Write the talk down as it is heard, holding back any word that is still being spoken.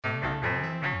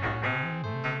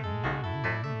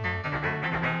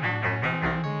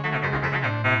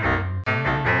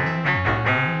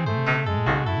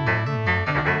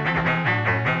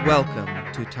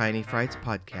Tiny Frights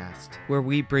podcast, where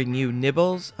we bring you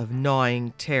nibbles of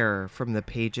gnawing terror from the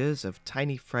pages of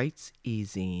Tiny Frights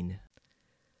e-zine.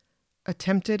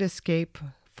 Attempted escape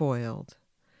foiled.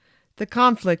 The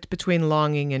conflict between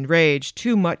longing and rage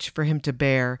too much for him to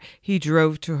bear, he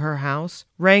drove to her house,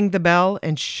 rang the bell,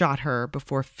 and shot her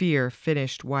before fear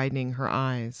finished widening her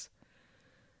eyes.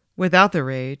 Without the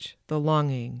rage, the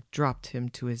longing dropped him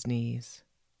to his knees.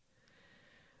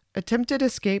 Attempted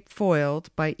Escape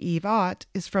Foiled by Eve Ott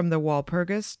is from the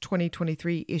Walpurgis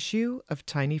 2023 issue of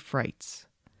Tiny Frights.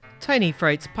 Tiny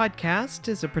Frights podcast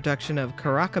is a production of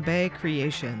Karaka Bay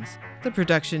Creations. The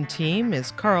production team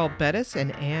is Carl Bettis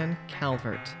and Ann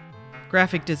Calvert.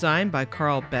 Graphic design by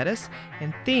Carl Bettis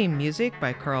and theme music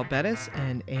by Carl Bettis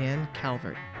and Ann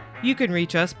Calvert. You can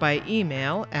reach us by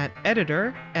email at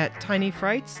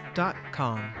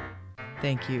editor@tinyfrights.com.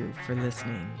 Thank you for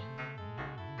listening.